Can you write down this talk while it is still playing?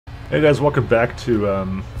Hey guys, welcome back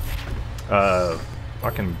to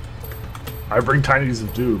fucking I Bring Tinities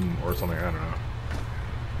of Doom or something. I don't know.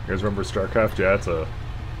 You guys remember StarCraft? Yeah, it's a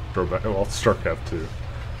throwback. Well, it's StarCraft 2.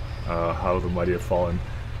 How the Mighty Have Fallen.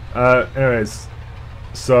 Anyways,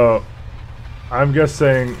 so I'm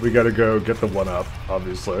guessing we gotta go get the 1-up,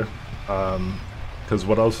 obviously. Because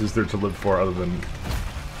what else is there to live for other than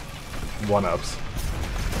 1-ups?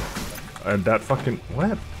 And that fucking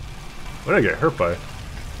what? What did I get hurt by?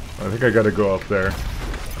 I think I gotta go up there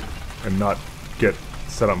and not get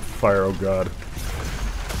set on fire, oh god.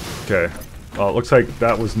 Okay. Well, it looks like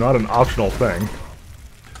that was not an optional thing.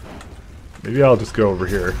 Maybe I'll just go over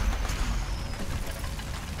here.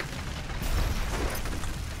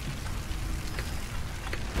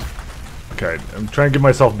 Okay, I'm trying to give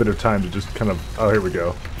myself a bit of time to just kind of... Oh, here we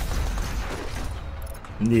go.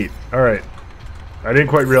 Neat. Alright. I didn't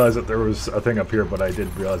quite realize that there was a thing up here, but I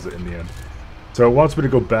did realize it in the end. So it wants me to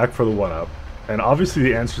go back for the 1-up. And obviously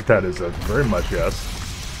the answer to that is a very much yes.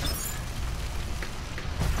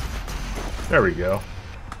 There we go.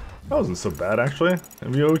 That wasn't so bad, actually.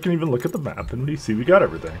 And we can even look at the map and we see we got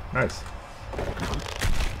everything. Nice.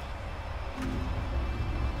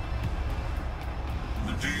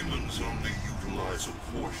 The demons only utilize a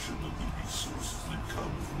portion of the resources that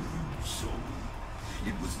come from the human soul.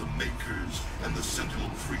 It was the Makers and the Sentinel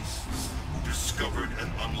Priests who discovered and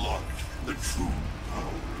unlocked the true power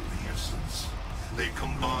of the Essence. They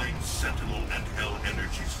combined Sentinel and Hell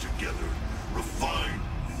energies together, refined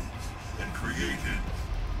and created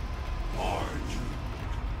Argent.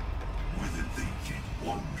 With it they did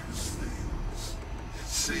wondrous things.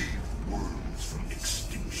 Saved worlds from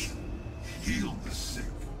extinction, healed the sick,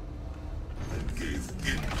 and gave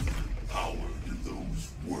infinite power to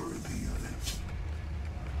those worthy of it.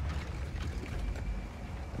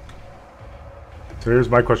 So here's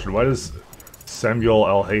my question. Why does Samuel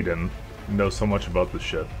L. Hayden know so much about this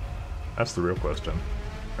shit? That's the real question.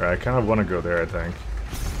 Alright, I kind of want to go there, I think.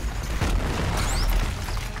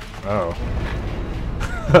 Oh.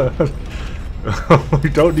 We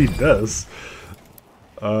don't need this.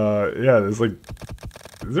 Yeah, there's like...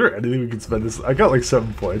 Is there anything we can spend this... I got like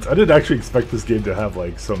 7 points. I didn't actually expect this game to have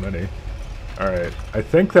like so many. Alright, I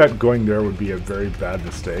think that going there would be a very bad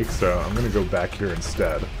mistake, so I'm gonna go back here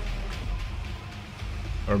instead.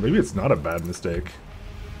 Or maybe it's not a bad mistake.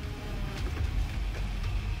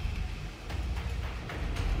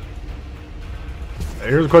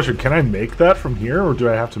 Here's a question, can I make that from here, or do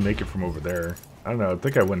I have to make it from over there? I don't know, I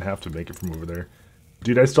think I wouldn't have to make it from over there.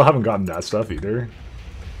 Dude, I still haven't gotten that stuff either.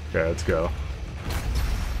 Okay, let's go.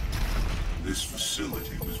 This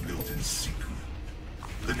facility was built in secret.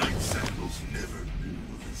 The Night Sentinels never knew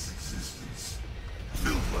of its existence.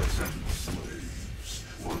 Built by Sentinel slaves,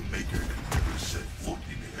 for a Maker could never set foot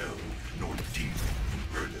in Hell, nor demon in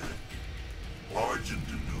Erdak. Argent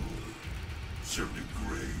D'Nur served a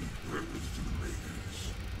grave purpose to the Makers.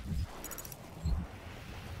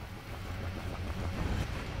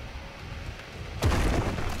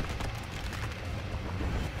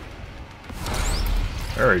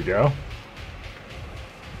 There we go.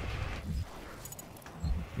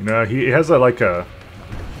 You know, he has a, like a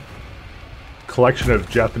collection of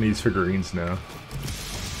Japanese figurines now.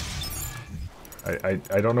 I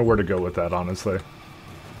don't know where to go with that, honestly.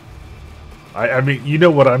 I mean, you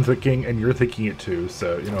know what I'm thinking, and you're thinking it too,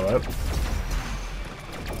 so, you know what?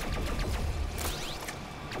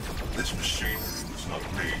 This machinery was not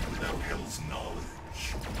made without Hell's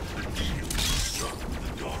knowledge. The deal was struck with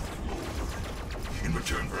the Dark Lord. In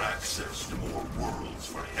return for access to more worlds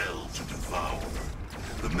for Hell to devour,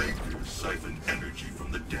 the Makers siphon energy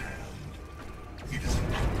from the damned. It is an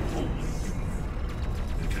unholy union,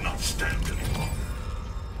 and cannot stand any longer.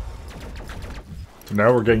 So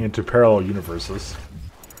now we're getting into parallel universes.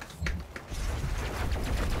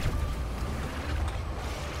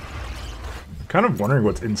 I'm kind of wondering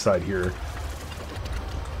what's inside here.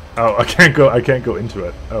 Oh, I can't go into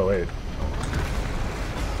it. Oh wait.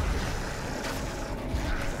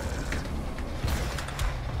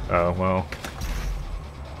 Oh well.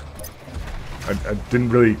 I didn't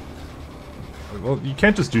really... Well, you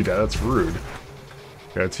can't just do that, that's rude.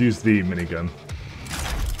 Okay, let's use the minigun.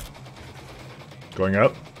 Going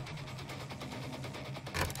up.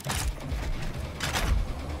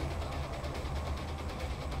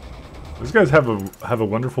 These guys have a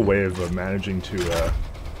wonderful way of managing to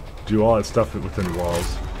do all that stuff within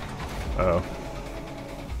walls. Oh.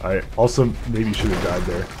 I also maybe should have died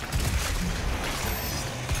there.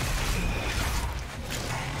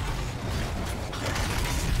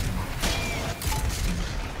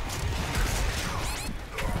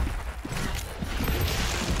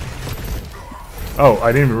 Oh,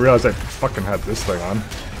 I didn't even realize I fucking had this thing on.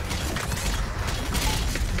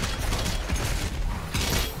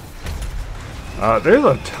 There's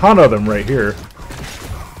a ton of them right here.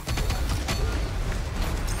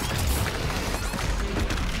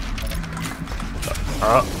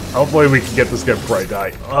 Hopefully we can get this guy before I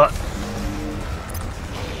die.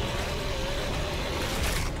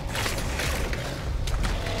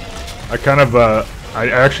 I kind of, I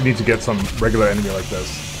actually need to get some regular enemy like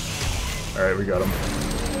this. Alright, we got him.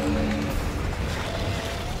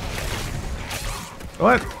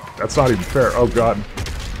 What? That's not even fair. Oh god.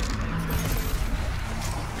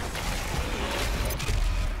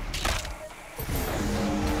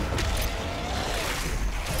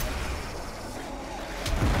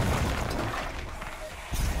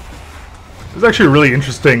 There's actually a really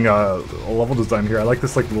interesting level design here. I like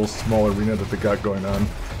this like little small arena that they got going on.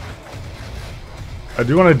 I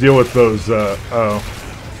do want to deal with those, oh,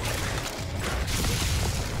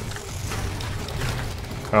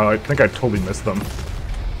 I think I totally missed them.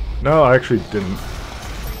 No, I actually didn't.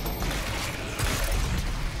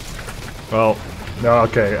 Well, no,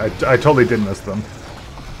 okay, I totally did miss them.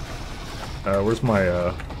 Where's my,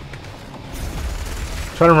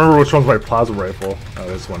 trying to remember which one's my plasma rifle. Oh,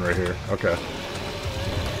 this one right here. Okay.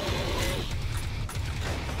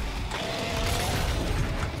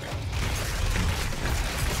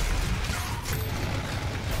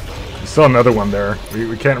 Still another one there.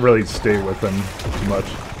 We can't really stay with them too much.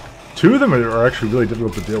 Two of them are actually really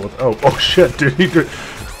difficult to deal with. Oh shit, dude.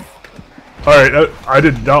 Alright, I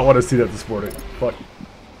did not want to see that this morning. Fuck.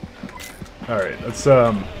 Alright, let's,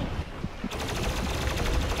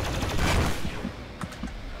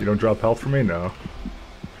 You don't drop health for me? No.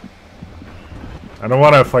 I don't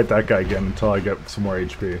want to fight that guy again until I get some more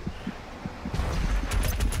HP.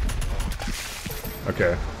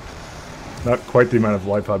 Okay. Not quite the amount of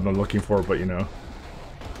life I've been looking for, but you know.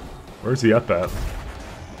 Where's he up at?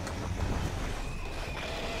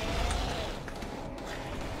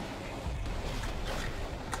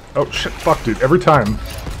 Oh shit, fuck dude, every time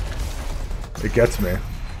it gets me.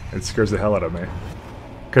 It scares the hell out of me.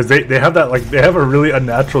 Because they have that, like, they have a really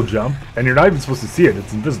unnatural jump, and you're not even supposed to see it,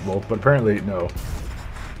 it's invisible, but apparently, no.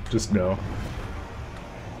 Just no.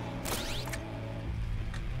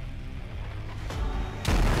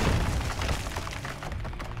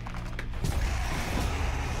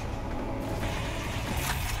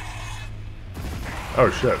 Oh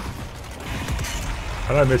shit.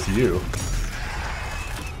 How did I miss you?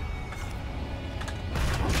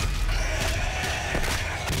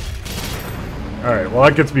 Alright, well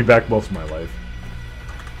that gets me back most of my life.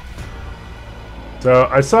 So,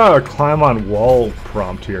 I saw a climb on wall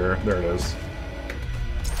prompt here. There it is.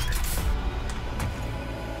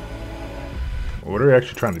 What are we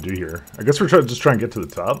actually trying to do here? I guess we're just trying to get to the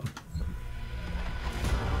top.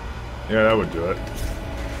 Yeah, that would do it.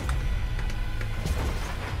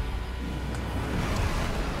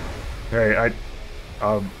 Hey,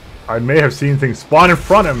 I may have seen things spawn in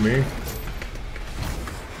front of me.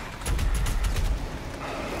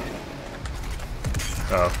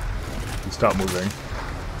 Oh, you stop moving.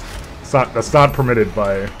 That's not permitted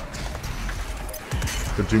by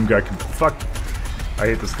the Doom guy. Fuck! I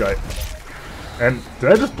hate this guy. And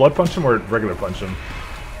did I just blood punch him or regular punch him?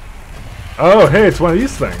 Oh, hey, it's one of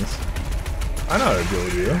these things. I know how to deal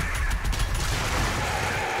with you.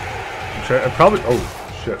 I probably. Oh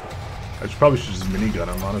shit. I probably should just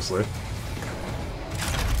minigun him, honestly.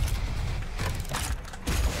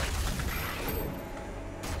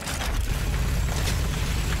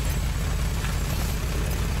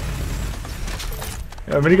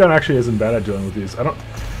 Yeah, minigun actually isn't bad at dealing with these.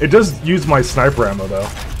 It does use my sniper ammo though.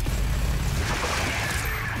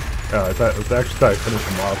 Yeah, I actually thought I finished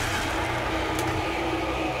him off.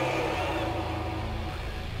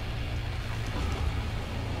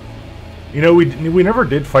 You know, we never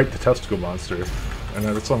did fight the testicle monster, and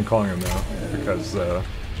that's what I'm calling him now, because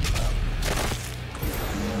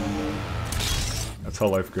that's how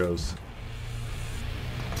life goes.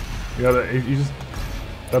 You know, you just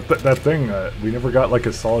that thing. We never got like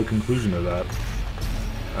a solid conclusion to that.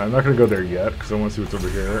 I'm not gonna go there yet because I want to see what's over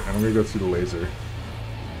here, and I'm gonna go through the laser.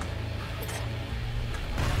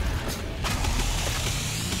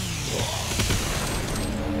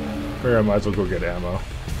 Figure I might as well go get ammo.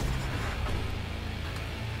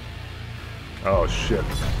 Oh shit.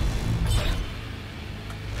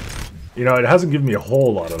 You know, it hasn't given me a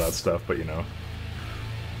whole lot of that stuff, but you know.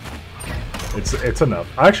 It's enough.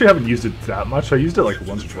 I actually haven't used it that much. I used it like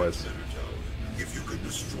once or twice. If you can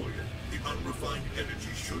destroy it, the unrefined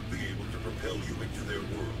energy should be able to propel you into their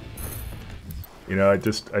world. You know, I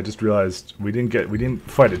just realized we didn't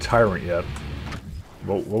fight a tyrant yet.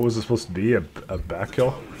 What was it supposed to be? A back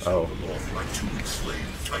kill? Oh. Off like two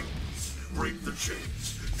enslaved titans. Break the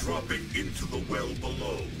chains, dropping into the well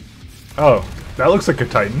below. Oh, that looks like a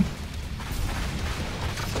titan.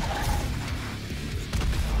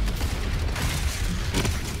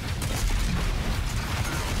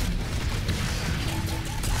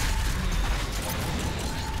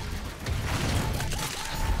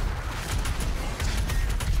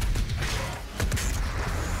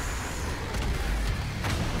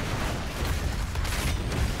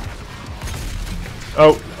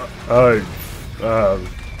 Oh,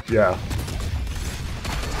 yeah.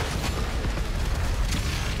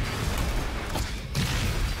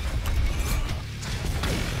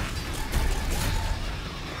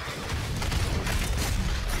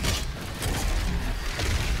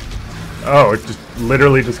 Oh, it just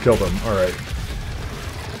literally just killed him. Alright.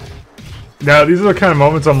 Now, these are the kind of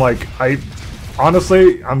moments I'm like,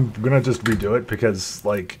 honestly, I'm gonna just redo it because,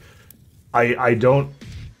 like, I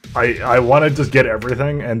want to just get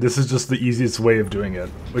everything, and this is just the easiest way of doing it.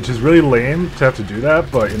 Which is really lame to have to do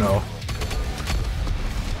that, but, you know.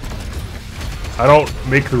 I don't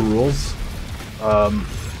make the rules.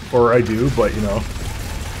 Or I do, but, you know.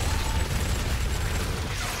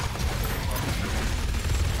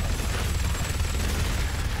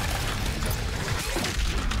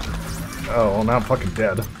 Oh, well, now I'm fucking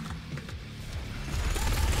dead.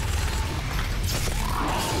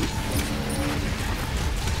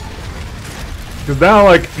 Cause now,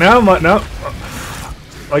 like,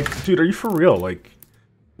 like, dude, are you for real? Like,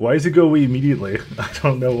 why does it go away immediately? I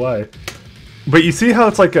don't know why. But you see how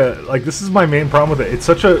it's like this is my main problem with it. It's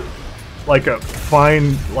such a, like, a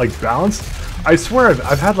fine, like, balance. I swear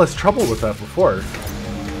I've had less trouble with that before.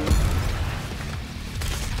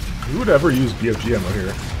 Who would ever use BFG ammo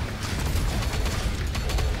here?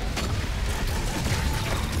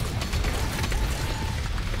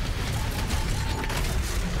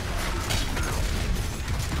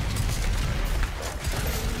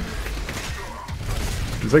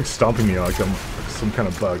 He's like stomping me like I'm like some kind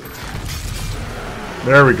of bug.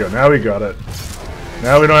 There we go. Now we got it.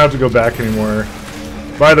 Now we don't have to go back anymore.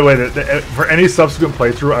 By the way, for any subsequent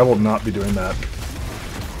playthrough, I will not be doing that.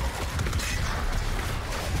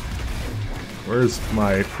 Where's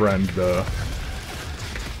my friend, though?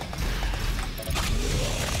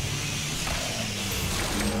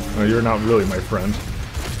 No, you're not really my friend.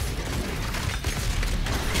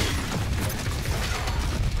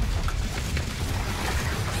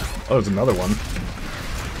 Oh, there's another one.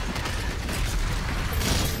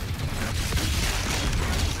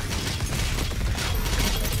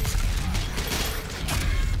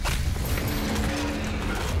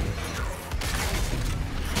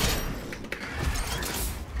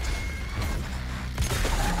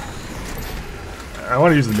 I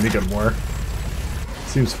want to use the minigun more.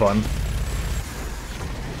 Seems fun.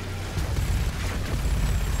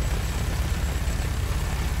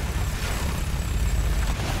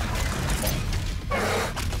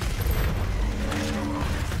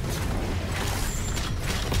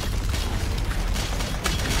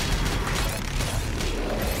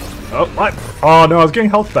 Oh, what? Oh no, I was getting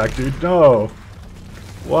health back, dude. No.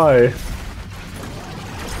 Why?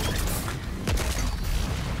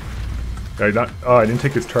 Oh, I didn't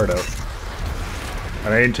take his turret out.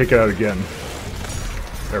 And I didn't take it out again.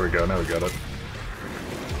 There we go, now we got it.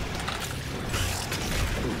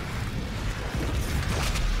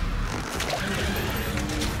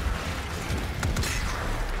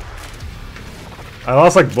 I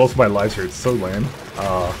lost like both my lives here, it's so lame.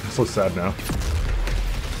 I'm so sad now.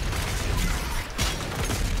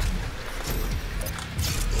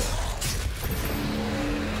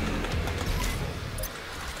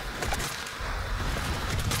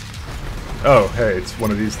 Oh, hey, it's one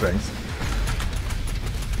of these things.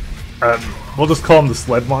 We'll just call him the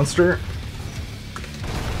sled monster.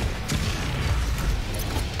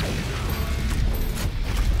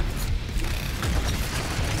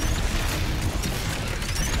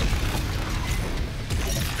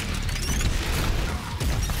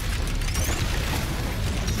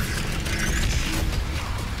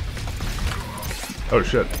 Oh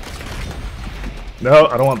shit. No,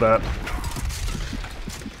 I don't want that.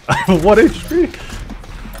 I have 1 HP!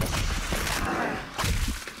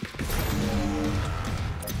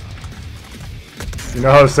 You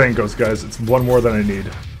know how the saying goes, guys, it's one more than I need.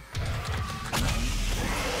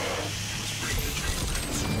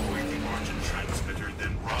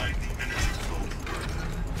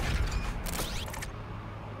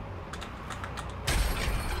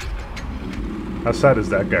 How sad is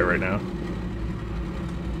that guy right now?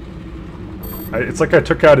 It's like I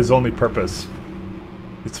took out his only purpose.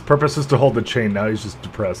 Its purpose is to hold the chain. Now he's just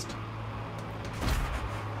depressed.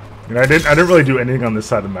 And I didn't really do anything on this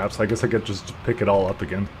side of the map, so I guess I could just pick it all up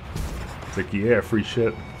again. It's like, yeah, free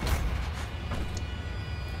shit.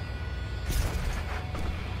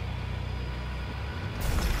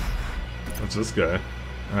 What's this guy?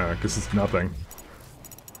 I guess it's nothing.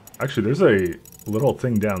 Actually, there's a little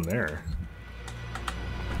thing down there.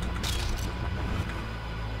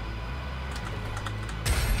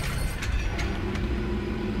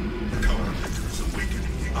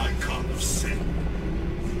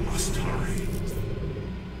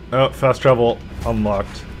 Oh, fast travel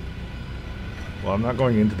unlocked. Well, I'm not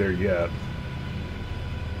going into there yet.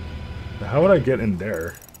 How would I get in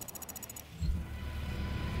there?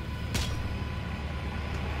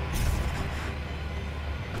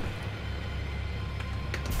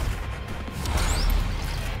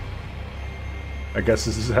 I guess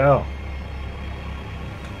this is how.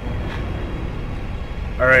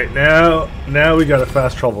 Alright, now we gotta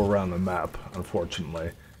fast travel around the map,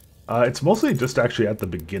 unfortunately. It's mostly just actually at the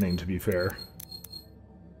beginning, to be fair.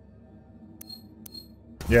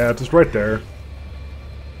 Yeah, just right there.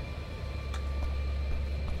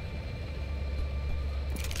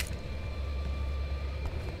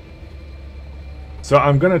 So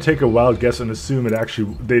I'm gonna take a wild guess and assume it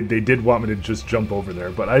actually they did want me to just jump over there,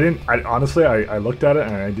 but I didn't. Honestly I looked at it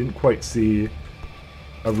and I didn't quite see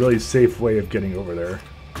a really safe way of getting over there.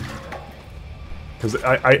 Because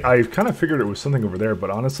I kind of figured it was something over there,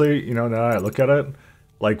 but honestly, you know, now I look at it,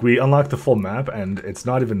 like, we unlocked the full map, and it's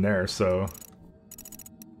not even there, so...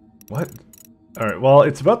 What? Alright, well,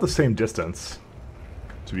 it's about the same distance,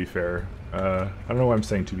 to be fair. I don't know why I'm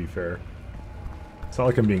saying to be fair. It's not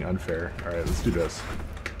like I'm being unfair. Alright, let's do this.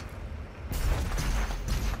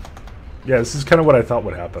 Yeah, this is kind of what I thought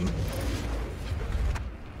would happen.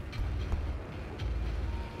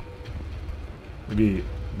 Maybe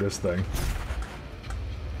this thing.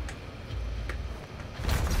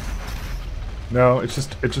 No, it's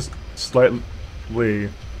just slightly...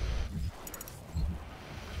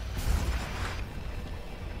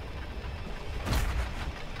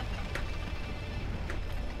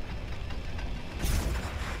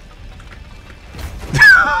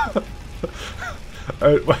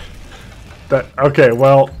 Okay,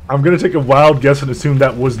 well, I'm gonna take a wild guess and assume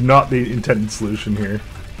that was not the intended solution here.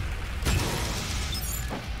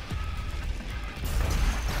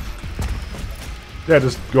 Yeah,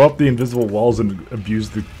 just go up the invisible walls and abuse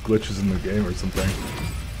the glitches in the game or something.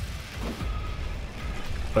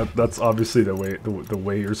 That's obviously the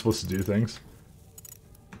way you're supposed to do things.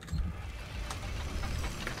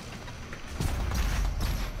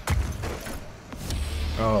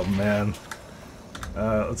 Oh man.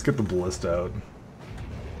 Let's get the ballista out.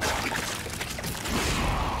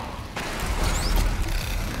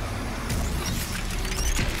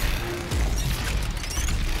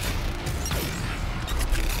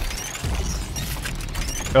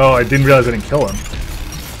 Oh, I didn't realize I didn't kill him.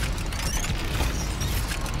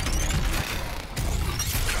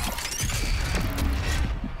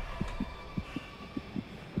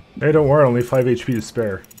 Hey, don't worry, only 5 HP to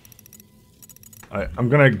spare. I'm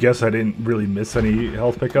gonna guess I didn't really miss any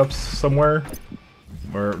health pickups somewhere.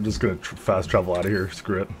 Or I'm just gonna fast travel out of here,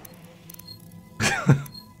 screw it.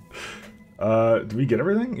 Did we get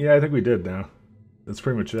everything? Yeah, I think we did now. That's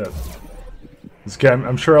pretty much it. This guy,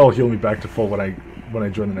 I'm sure I'll heal me back to full when I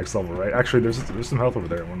join the next level, right? Actually, there's some health over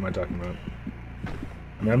there. What am I talking about?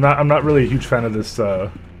 I mean, I'm not really a huge fan of this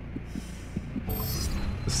the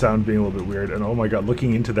sound being a little bit weird. And oh my god,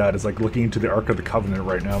 looking into that is like looking into the Ark of the Covenant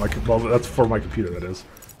right now. Like, well, that's for my computer, that is.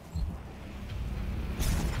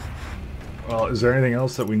 Well, is there anything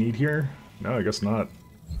else that we need here? No, I guess not.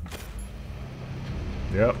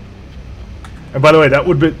 Yep. And by the way, that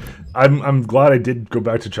would be... I'm glad I did go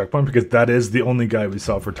back to Checkpoint, because that is the only guy we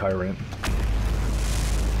saw for Tyrant.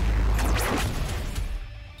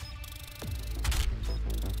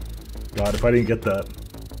 God, if I didn't get that,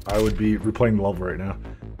 I would be replaying the level right now.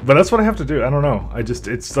 But that's what I have to do. I don't know.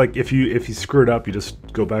 It's like if you screw it up, you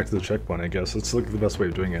just go back to the checkpoint, I guess. It's like the best way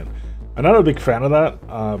of doing it. I'm not a big fan of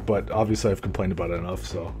that, but obviously I've complained about it enough,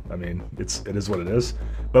 so, I mean, it is what it is.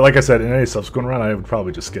 But like I said, in any subsequent run, I would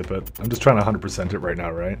probably just skip it. I'm just trying to 100% it right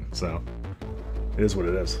now, right? So, it is what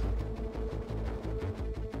it is.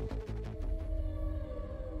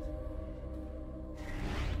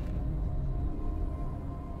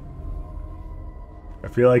 I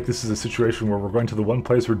feel like this is a situation where we're going to the one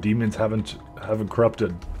place where demons haven't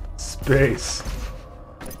corrupted space.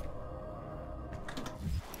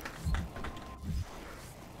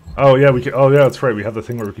 Oh yeah, we can. Oh yeah, that's right. We have the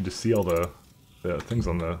thing where we can just see all the things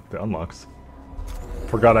on the unlocks.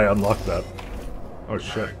 Forgot I unlocked that. Oh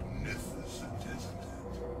shit. Magnificent, isn't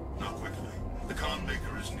it? Now quickly. The Khan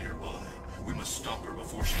Maker is nearby. We must stop her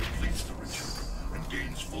before she completes the ritual and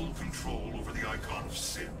gains full control over the Icon of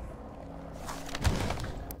Sin.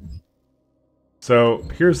 So,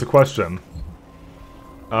 here's the question.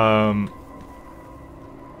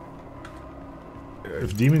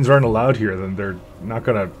 If demons aren't allowed here, then they're not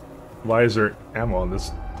gonna... Why is there ammo in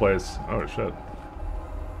this place? Oh shit.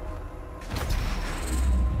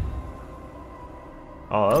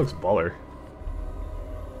 Oh, that looks baller.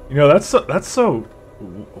 You know, that's so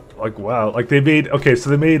like, wow. Like, they made... Okay, so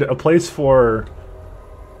they made a place for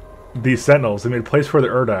these Sentinels. They made a place for the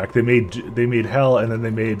Urdak. They made Hell, and then they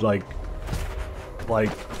made, like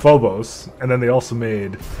Phobos. And then they also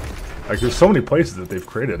made... Like, there's so many places that they've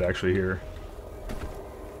created, actually, here.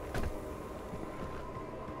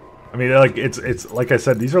 I mean, like, it's like I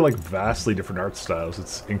said, these are, like, vastly different art styles.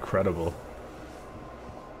 It's incredible.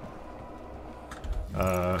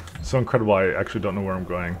 So incredible, I actually don't know where I'm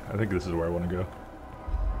going. I think this is where I want to go.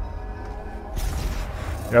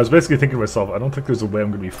 Yeah, I was basically thinking to myself, I don't think there's a way I'm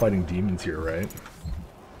going to be fighting demons here, right?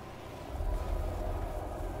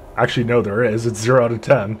 Actually, no, there is. It's 0 out of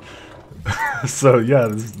 10. So, yeah,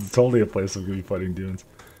 this is totally a place I'm going to be fighting demons.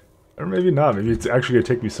 Or maybe not. Maybe it's actually going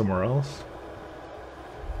to take me somewhere else.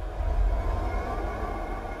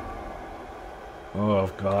 Oh,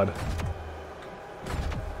 God.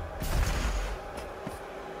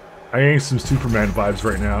 I'm getting some Superman vibes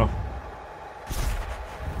right now.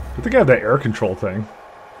 I think I have that air control thing.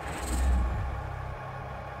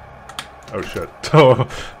 Oh shit! A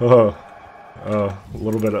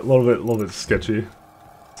little bit sketchy.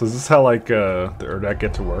 So is this how like the Urdak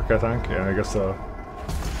get to work? I think, yeah, I guess so.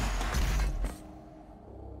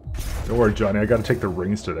 Don't worry, Johnny. I gotta take the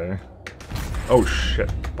rings today. Oh shit!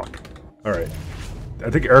 Fuck. All right. I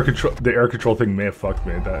think the air control thing may have fucked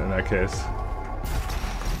me in that case.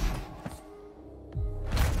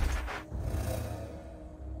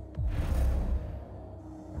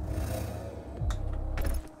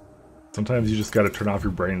 Sometimes you just gotta turn off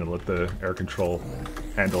your brain and let the air control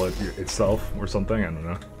handle it itself or something, I don't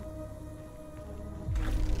know.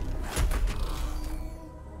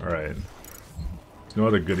 Alright. There's no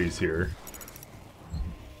other goodies here.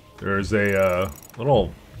 There's a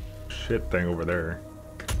little shit thing over there.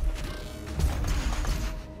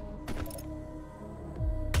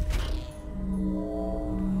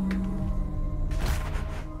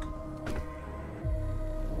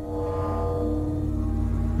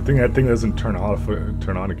 I think that thing doesn't turn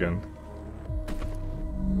on again.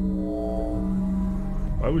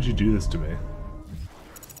 Why would you do this to me?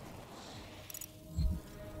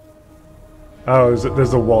 Oh,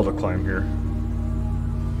 there's a wall to climb here.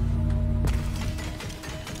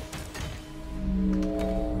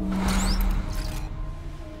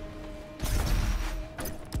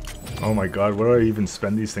 Oh my god, what do I even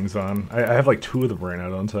spend these things on? I have like 2 of them right now,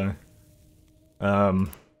 don't I?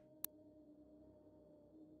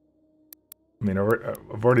 I mean,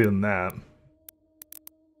 I've already done that.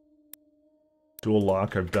 Dual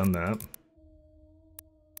lock, I've done that.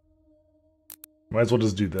 Might as well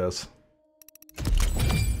just do this.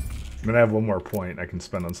 And then I have 1 more point I can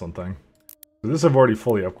spend on something. So this I've already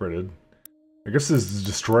fully upgraded. I guess this is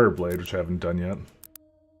Destroyer Blade, which I haven't done yet.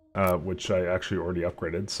 Which I actually already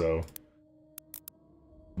upgraded, so...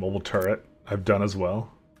 Mobile Turret, I've done as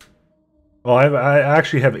well. Well, I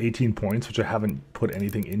actually have 18 points, which I haven't put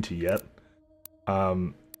anything into yet.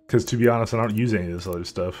 Because to be honest, I don't use any of this other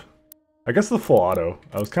stuff. I guess the full auto.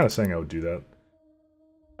 I was kind of saying I would do that.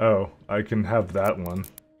 Oh, I can have that one.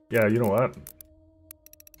 Yeah, you know what?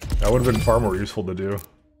 That would have been far more useful to do.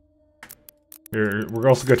 Here, we're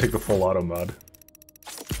also going to take the full auto mod.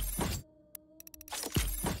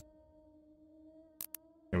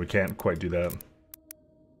 And we can't quite do that.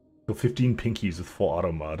 So 15 pinkies with full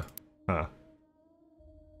auto mod. Huh.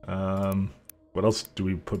 What else do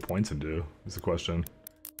we put points into, is the question.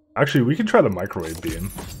 Actually, we could try the microwave beam.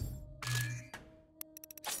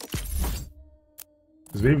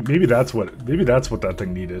 Maybe that's what that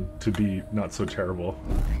thing needed to be not so terrible.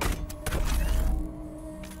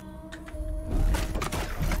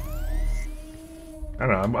 I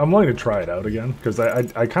don't know, I'm willing to try it out again, because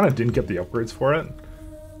I kind of didn't get the upgrades for it.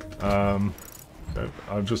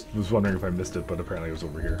 I just was wondering if I missed it, but apparently it was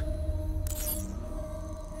over here.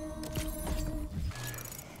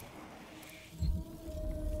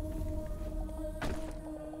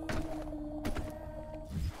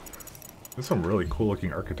 There's some really cool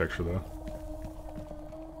looking architecture though.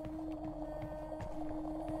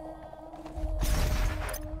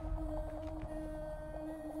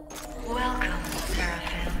 Welcome,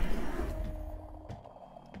 Seraphim.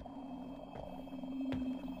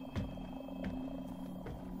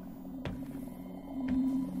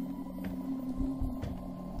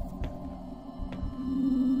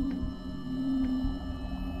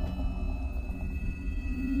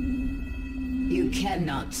 You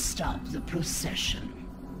cannot stop the procession.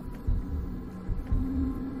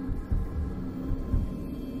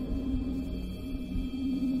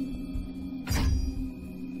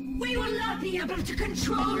 We will not be able to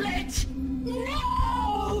control it!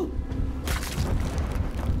 No!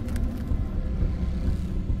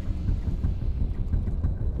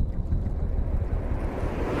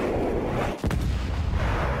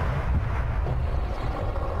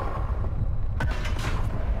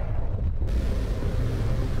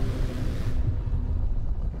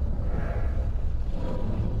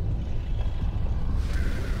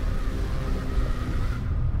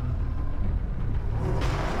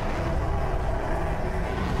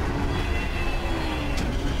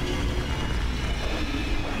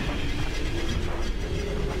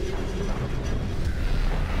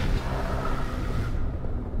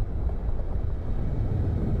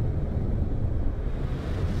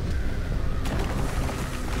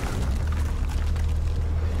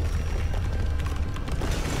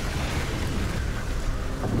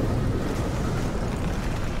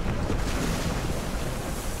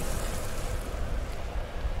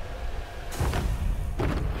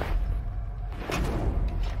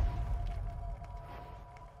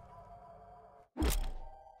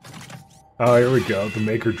 Oh, here we go. The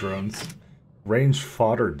Maker drones. Ranged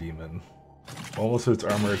fodder demon. Almost its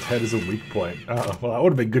armor, its head is a weak point. Oh, well, that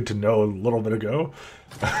would have been good to know a little bit ago.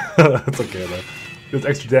 That's okay, though. Does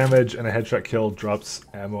extra damage and a headshot kill, drops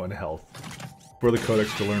ammo and health. For the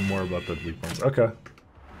codex to learn more about the weak points. Okay.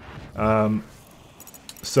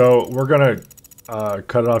 So, we're gonna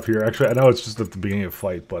cut it off here. Actually, I know it's just at the beginning of the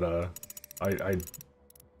fight, but I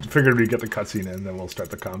figured we'd get the cutscene in, then we'll start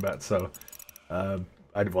the combat, so...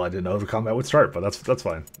 I didn't know the combat would start, but that's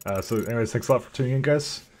fine. So anyways, thanks a lot for tuning in,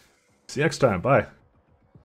 guys. See you next time. Bye.